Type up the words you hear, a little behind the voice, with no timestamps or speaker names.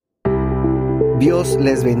Dios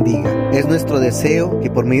les bendiga. Es nuestro deseo que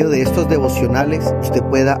por medio de estos devocionales usted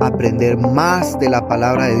pueda aprender más de la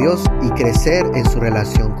palabra de Dios y crecer en su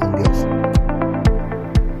relación con Dios.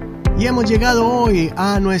 Y hemos llegado hoy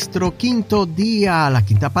a nuestro quinto día, la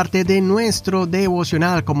quinta parte de nuestro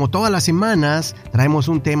devocional. Como todas las semanas, traemos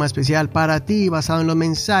un tema especial para ti basado en los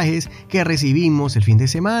mensajes que recibimos el fin de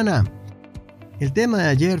semana. El tema de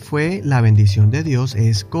ayer fue: la bendición de Dios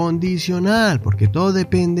es condicional, porque todo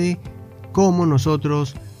depende cómo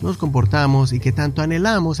nosotros nos comportamos y qué tanto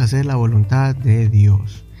anhelamos hacer la voluntad de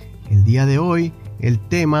Dios. El día de hoy, el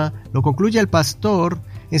tema lo concluye el pastor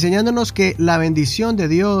enseñándonos que la bendición de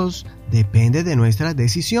Dios depende de nuestras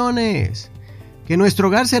decisiones, que nuestro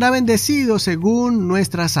hogar será bendecido según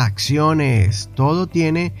nuestras acciones. Todo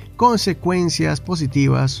tiene consecuencias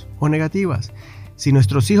positivas o negativas. Si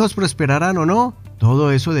nuestros hijos prosperarán o no,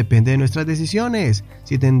 todo eso depende de nuestras decisiones.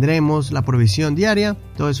 Si tendremos la provisión diaria,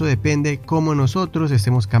 todo eso depende cómo nosotros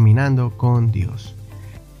estemos caminando con Dios.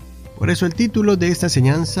 Por eso el título de esta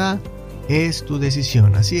enseñanza es tu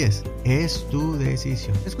decisión. Así es tu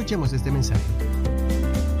decisión. Escuchemos este mensaje.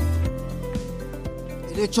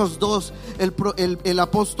 En Hechos 2, el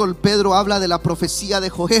apóstol Pedro habla de la profecía de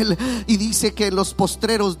Joel y dice que en los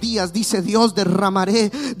postreros días, dice Dios, derramaré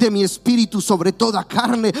de mi espíritu sobre toda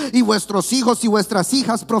carne, y vuestros hijos y vuestras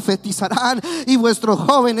hijas profetizarán, y vuestros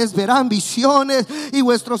jóvenes verán visiones, y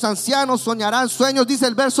vuestros ancianos soñarán sueños. Dice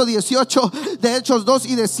el verso 18 de Hechos 2: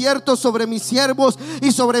 y de cierto sobre mis siervos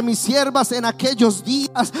y sobre mis siervas en aquellos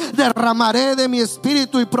días derramaré de mi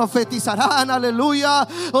espíritu y profetizarán. Aleluya.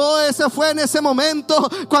 Oh, ese fue en ese momento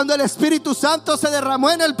cuando el Espíritu Santo se derramó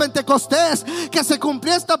en el Pentecostés, que se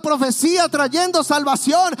cumplió esta profecía trayendo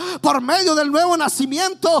salvación por medio del nuevo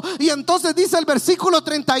nacimiento. Y entonces dice el versículo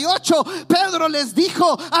 38: Pedro les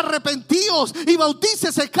dijo: arrepentíos y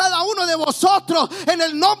bautícese cada uno de vosotros en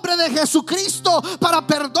el nombre de Jesucristo para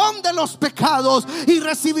perdón de los pecados, y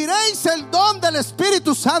recibiréis el don del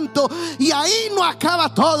Espíritu Santo. Y ahí no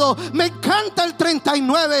acaba todo. Me encanta el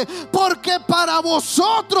 39: porque para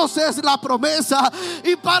vosotros es la promesa,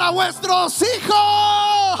 y para vuestros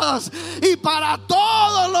hijos, y para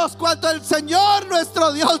todos los cuantos el Señor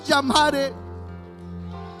nuestro Dios llamare.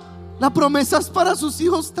 La promesa es para sus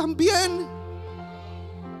hijos también.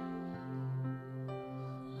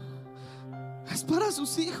 Es para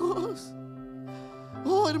sus hijos.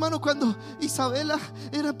 Oh, hermano, cuando Isabela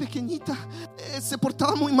era pequeñita, se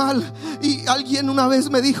portaba muy mal, y alguien una vez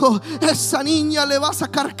me dijo: esa niña le va a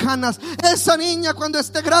sacar canas, esa niña cuando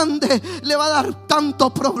esté grande le va a dar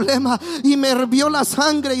tanto problema. Y me hirvió la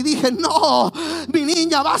sangre y dije: no, mi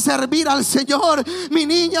niña va a servir al Señor, mi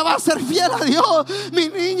niña va a ser fiel a Dios, mi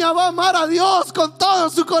niña va a amar a Dios con todo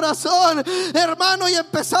su corazón, hermano. Y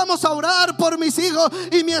empezamos a orar por mis hijos,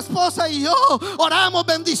 y mi esposa y yo oramos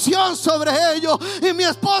bendición sobre ellos, y mi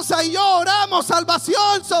esposa y yo oramos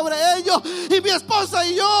salvación sobre ellos, y mi esposa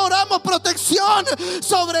y yo oramos protección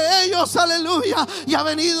sobre ellos. Aleluya. Y ha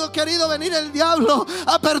querido venir el diablo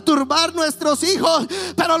a perturbar nuestros hijos,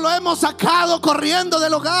 pero lo hemos sacado corriendo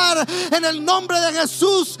del hogar en el nombre de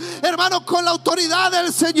Jesús, hermano, con la autoridad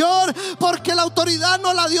del Señor, porque la autoridad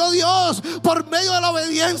nos la dio Dios por medio de la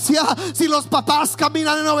obediencia. Si los papás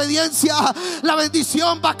caminan en obediencia, la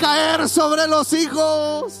bendición va a caer sobre los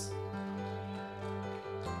hijos.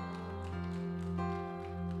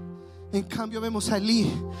 En cambio vemos a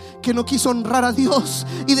Elí, que no quiso honrar a Dios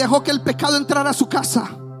y dejó que el pecado entrara a su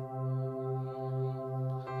casa.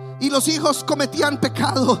 Y los hijos cometían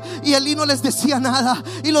pecado y Elí no les decía nada.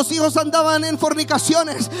 Y los hijos andaban en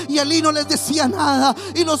fornicaciones y Elí no les decía nada.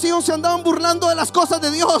 Y los hijos se andaban burlando de las cosas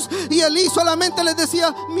de Dios y Elí solamente les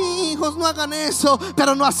decía: mis hijos, no hagan eso.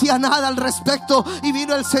 Pero no hacía nada al respecto. Y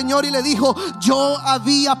vino el Señor y le dijo: yo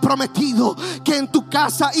había prometido que en tu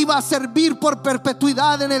casa iba a servir por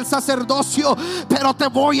perpetuidad en el sacerdocio, pero te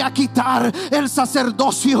voy a quitar el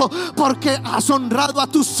sacerdocio porque has honrado a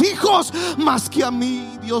tus hijos más que a mí.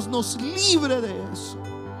 Dios nos libre de eso.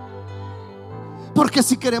 Porque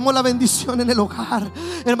si queremos la bendición en el hogar,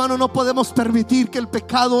 hermano, no podemos permitir que el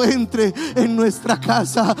pecado entre en nuestra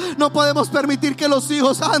casa. No podemos permitir que los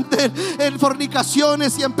hijos anden en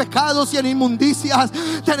fornicaciones y en pecados y en inmundicias.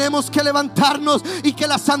 Tenemos que levantarnos y que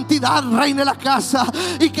la santidad reine en la casa.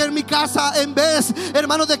 Y que en mi casa, en vez,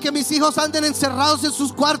 hermano, de que mis hijos anden encerrados en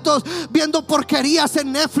sus cuartos viendo porquerías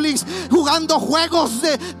en Netflix, jugando juegos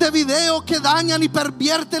de video que dañan y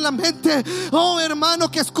pervierten la mente. Oh,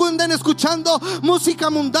 hermano, que esconden escuchando música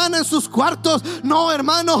mundana en sus cuartos. No,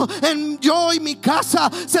 hermano, yo y mi casa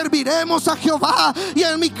serviremos a Jehová, y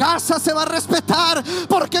en mi casa se va a respetar,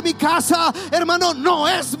 porque mi casa, hermano, no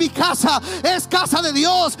es mi casa, es casa de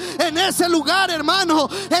Dios. En ese lugar, hermano,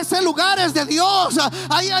 ese lugar es de Dios.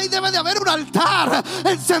 Ahí debe de haber un altar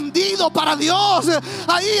encendido para Dios.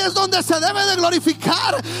 Ahí es donde se debe de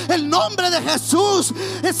glorificar el nombre de Jesús.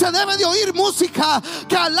 Se debe de oír música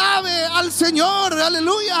que alabe al Señor.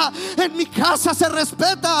 Aleluya. En mi casa se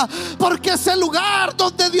respeta, porque es el lugar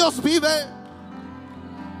donde Dios vive.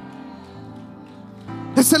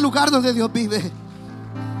 Es el lugar donde Dios vive.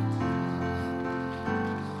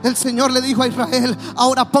 El Señor le dijo a Israel: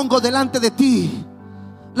 ahora pongo delante de ti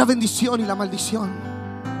la bendición y la maldición.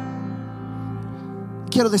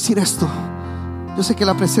 Quiero decir esto. Yo sé que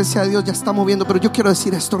la presencia de Dios ya está moviendo, pero yo quiero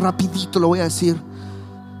decir esto rapidito, lo voy a decir.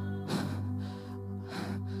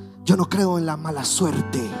 Yo no creo en la mala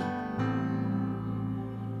suerte.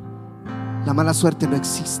 La mala suerte no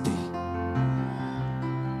existe.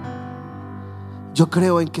 Yo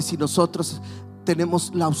creo en que si nosotros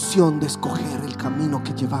tenemos la opción de escoger el camino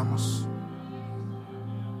que llevamos.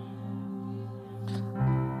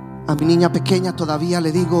 A mi niña pequeña todavía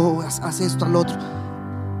le digo: haz esto, al otro.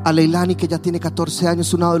 A Leilani, que ya tiene 14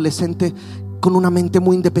 años, una adolescente con una mente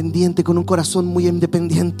muy independiente, con un corazón muy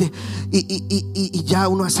independiente, y ya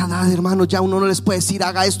uno a esa edad, hermano, ya uno no les puede decir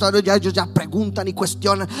haga esto, ya ellos ya preguntan y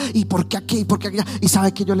cuestionan, y por qué aquí, y por qué allá. Y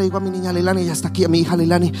sabe que yo le digo a mi niña Leilani, ella está aquí, a mi hija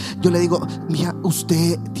Leilani, yo le digo: mija,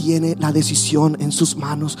 usted tiene la decisión en sus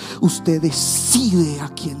manos. Usted decide a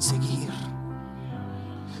quién seguir.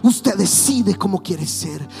 Usted decide cómo quiere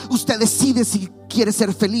ser. Usted decide si quiere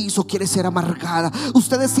ser feliz o quiere ser amargada.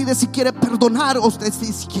 Usted decide si quiere perdonar o usted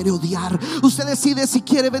decide si quiere odiar. Usted decide si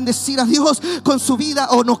quiere bendecir a Dios con su vida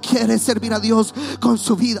o no quiere servir a Dios con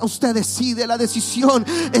su vida. Usted decide, la decisión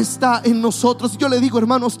está en nosotros. Yo le digo,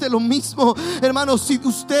 hermano, usted lo mismo. Hermano, si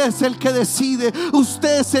usted es el que decide,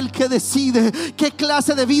 usted es el que decide qué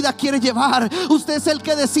clase de vida quiere llevar. Usted es el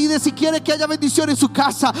que decide si quiere que haya bendición en su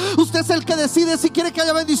casa. Usted es el que decide si quiere que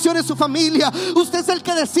haya bendición en su familia. Usted es el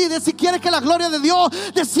que decide si quiere que la gloria de Dios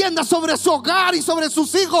descienda sobre su hogar y sobre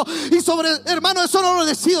sus hijos y sobre, hermano, eso no lo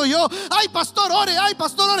decido yo. Ay, pastor, ore, ay,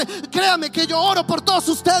 pastor, ore. Créame que yo oro por todos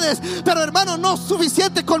ustedes, pero hermano, no es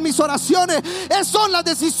suficiente con mis oraciones. Esas son las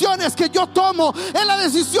decisiones que yo tomo. Es la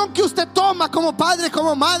decisión que usted toma como padre,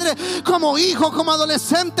 como madre, como hijo, como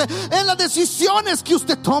adolescente. Es las decisiones que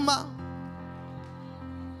usted toma.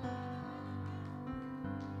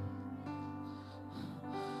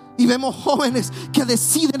 Y vemos jóvenes que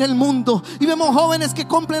deciden el mundo, y vemos jóvenes que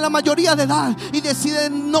cumplen la mayoría de edad y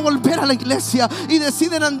deciden no volver a la iglesia y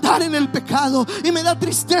deciden andar en el pecado. Y me da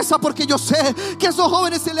tristeza, porque yo sé que a esos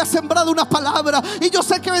jóvenes se les ha sembrado una palabra, y yo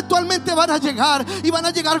sé que eventualmente van a llegar, y van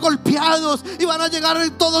a llegar golpeados, y van a llegar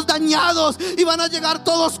todos dañados, y van a llegar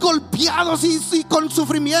todos golpeados y con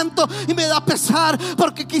sufrimiento. Y me da pesar,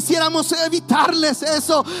 porque quisiéramos evitarles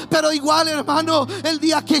eso, pero igual, hermano, el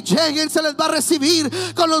día que lleguen se les va a recibir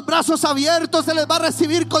con los brazos abiertos, se les va a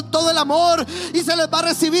recibir con todo el amor y se les va a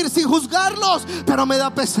recibir sin juzgarlos. Pero me da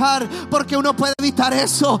pesar, porque uno puede evitar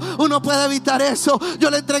eso. Uno puede evitar eso. Yo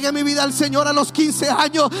le entregué mi vida al Señor a los 15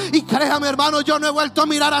 años, y créame, hermano, yo no he vuelto a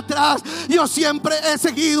mirar atrás. Yo siempre he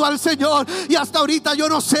seguido al Señor, y hasta ahorita yo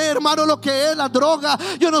no sé, hermano, lo que es la droga.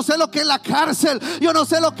 Yo no sé lo que es la cárcel. Yo no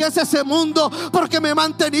sé lo que es ese mundo, porque me he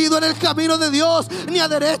mantenido en el camino de Dios, ni a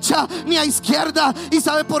derecha ni a izquierda. Y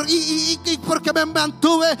sabe porque me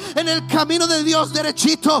mantuve en el camino de Dios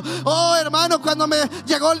derechito. Oh, hermano, cuando me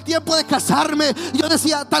llegó el tiempo de casarme, yo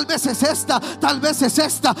decía, tal vez es esta, tal vez es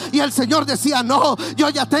esta. Y el Señor decía, no, yo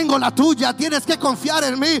ya tengo la tuya, tienes que confiar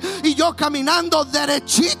en mí. Y yo caminando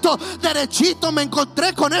derechito, derechito, me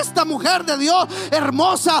encontré con esta mujer de Dios,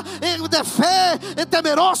 hermosa, de fe,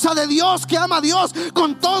 temerosa de Dios, que ama a Dios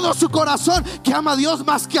con todo su corazón, que ama a Dios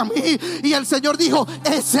más que a mí. Y el Señor dijo,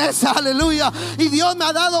 es esa, aleluya. Y Dios me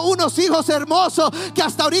ha dado unos hijos hermosos que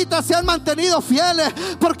hasta ahorita se han mantenido fieles,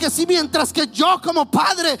 porque si mientras que yo como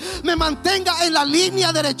padre me mantenga en la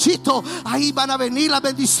línea derechito, ahí van a venir las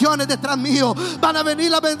bendiciones detrás mío, van a venir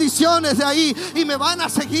las bendiciones de ahí, y me van a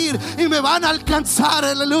seguir y me van a alcanzar,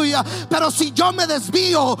 aleluya. Pero si yo me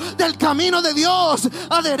desvío del camino de Dios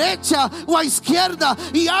a derecha o a izquierda,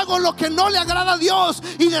 y hago lo que no le agrada a Dios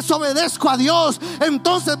y desobedezco a Dios,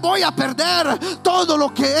 entonces voy a perder todo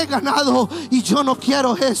lo que he ganado, y yo no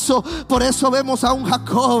quiero eso. Por eso vemos a un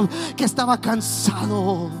Jacob que estaba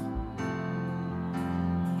cansado.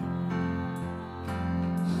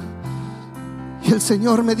 Y el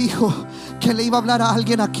Señor me dijo que le iba a hablar a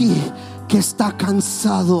alguien aquí que está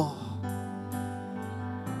cansado.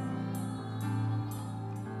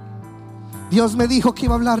 Dios me dijo que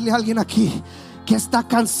iba a hablarle a alguien aquí que está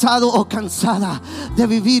cansado o cansada de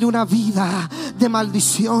vivir una vida de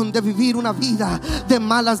maldición, de vivir una vida de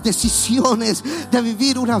malas decisiones, de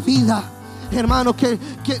vivir una vida, hermano, que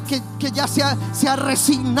ya se ha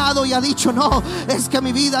resignado y ha dicho: no, es que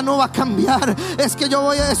mi vida no va a cambiar, es que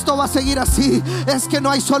esto va a seguir así, es que no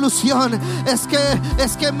hay solución, es que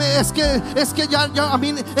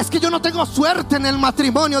yo no tengo suerte en el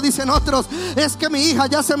matrimonio, dicen otros, es que mi hija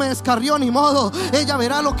ya se me descarrió, ni modo, ella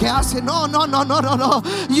verá lo que hace. No.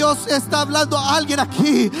 Dios está hablando a alguien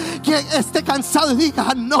aquí que esté cansado y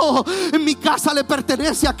diga: no, mi casa le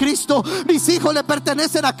pertenece a Cristo, mis hijos le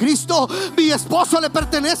pertenecen a Cristo, mi esposo le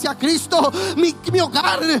pertenece a Cristo, mi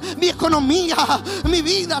hogar, mi economía, mi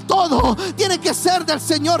vida, todo tiene que ser del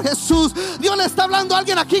Señor Jesús. Dios le está hablando a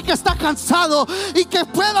alguien aquí que está cansado y que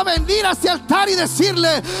pueda venir a ese altar y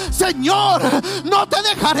decirle: Señor, no te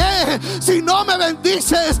dejaré si no me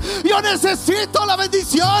bendices. Yo necesito la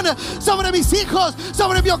bendición sobre mis hijos,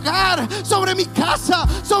 sobre mi hogar, sobre mi casa,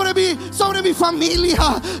 sobre mi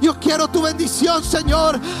familia. Yo quiero tu bendición,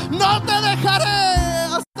 Señor. No te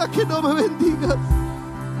dejaré hasta que no me bendigas.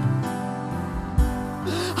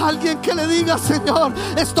 Alguien que le diga: Señor,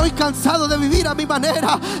 estoy cansado de vivir a mi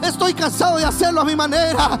manera, estoy cansado de hacerlo a mi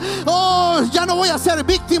manera. Oh, ya no voy a ser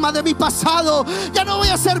víctima de mi pasado, ya no voy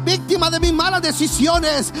a ser víctima de mis malas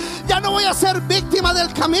decisiones, ya no voy a ser víctima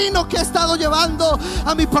del camino que he estado llevando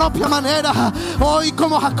a mi propia manera. Hoy,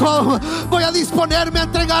 como Jacob, voy a disponerme a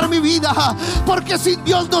entregar mi vida, porque sin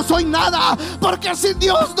Dios no soy nada, porque sin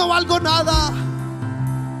Dios no valgo nada.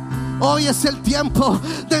 Hoy es el tiempo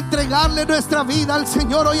de entregarle nuestra vida al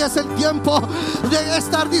Señor. Hoy es el tiempo de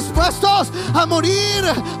estar dispuestos a morir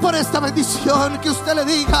por esta bendición. Que usted le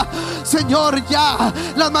diga: Señor, ya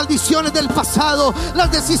las maldiciones del pasado,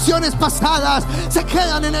 las decisiones pasadas se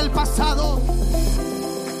quedan en el pasado.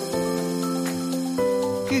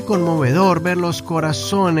 Qué conmovedor ver los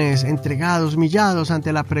corazones entregados, humillados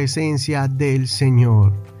ante la presencia del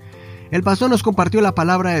Señor. El pastor nos compartió la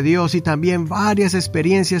palabra de Dios y también varias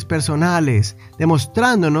experiencias personales,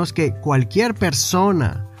 demostrándonos que cualquier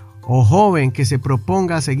persona o joven que se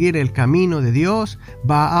proponga seguir el camino de Dios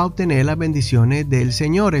va a obtener las bendiciones del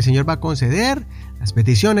Señor. El Señor va a conceder las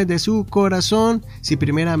peticiones de su corazón si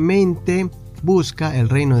primeramente busca el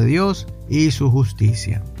reino de Dios y su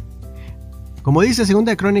justicia. Como dice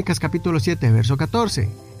 2 Crónicas capítulo 7, verso 14: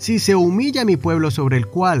 si se humilla mi pueblo sobre el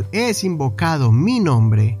cual es invocado mi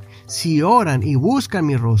nombre, si oran y buscan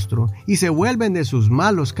mi rostro y se vuelven de sus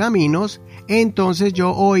malos caminos, entonces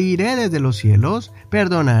yo oiré desde los cielos,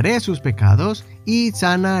 perdonaré sus pecados y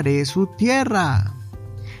sanaré su tierra.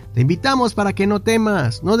 Te invitamos para que no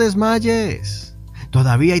temas, no desmayes.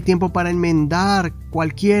 Todavía hay tiempo para enmendar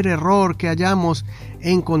cualquier error que hayamos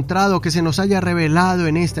encontrado, que se nos haya revelado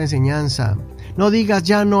en esta enseñanza. No digas: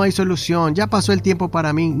 ya no hay solución, ya pasó el tiempo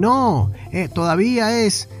para mí. No, todavía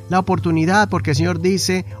es la oportunidad, porque el Señor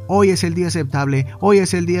dice: hoy es el día aceptable, hoy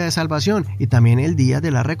es el día de salvación y también el día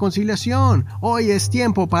de la reconciliación. Hoy es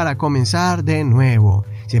tiempo para comenzar de nuevo.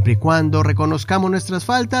 Siempre y cuando reconozcamos nuestras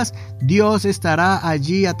faltas, Dios estará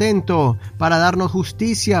allí atento para darnos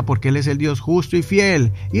justicia, porque Él es el Dios justo y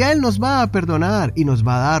fiel, y Él nos va a perdonar y nos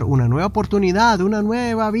va a dar una nueva oportunidad, una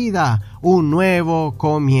nueva vida, un nuevo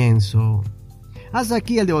comienzo. Hasta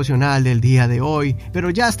aquí el devocional del día de hoy, pero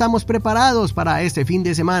ya estamos preparados para este fin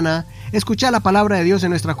de semana escuchar la palabra de Dios en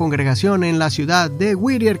nuestra congregación en la ciudad de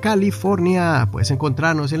Whittier, California. Puedes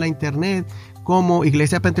encontrarnos en la internet como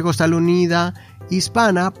Iglesia Pentecostal Unida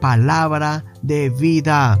Hispana, Palabra de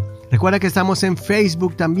Vida. Recuerda que estamos en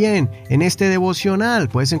Facebook también, en este devocional.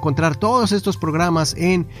 Puedes encontrar todos estos programas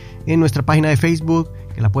en nuestra página de Facebook,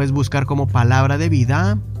 que la puedes buscar como Palabra de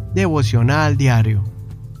Vida, Devocional Diario.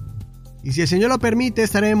 Y si el Señor lo permite,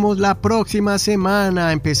 estaremos la próxima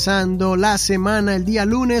semana, empezando la semana el día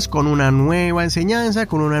lunes con una nueva enseñanza,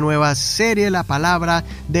 con una nueva serie, la palabra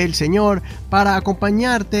del Señor, para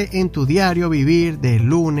acompañarte en tu diario vivir de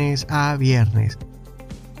lunes a viernes.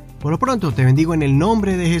 Por lo pronto te bendigo en el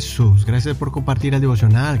nombre de Jesús. Gracias por compartir el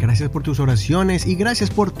devocional, gracias por tus oraciones y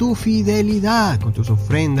gracias por tu fidelidad con tus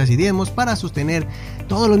ofrendas y diezmos para sostener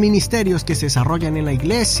todos los ministerios que se desarrollan en la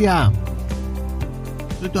iglesia.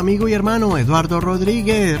 Soy tu amigo y hermano Eduardo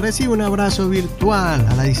Rodríguez. Recibe un abrazo virtual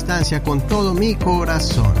a la distancia con todo mi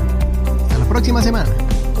corazón. Hasta la próxima semana.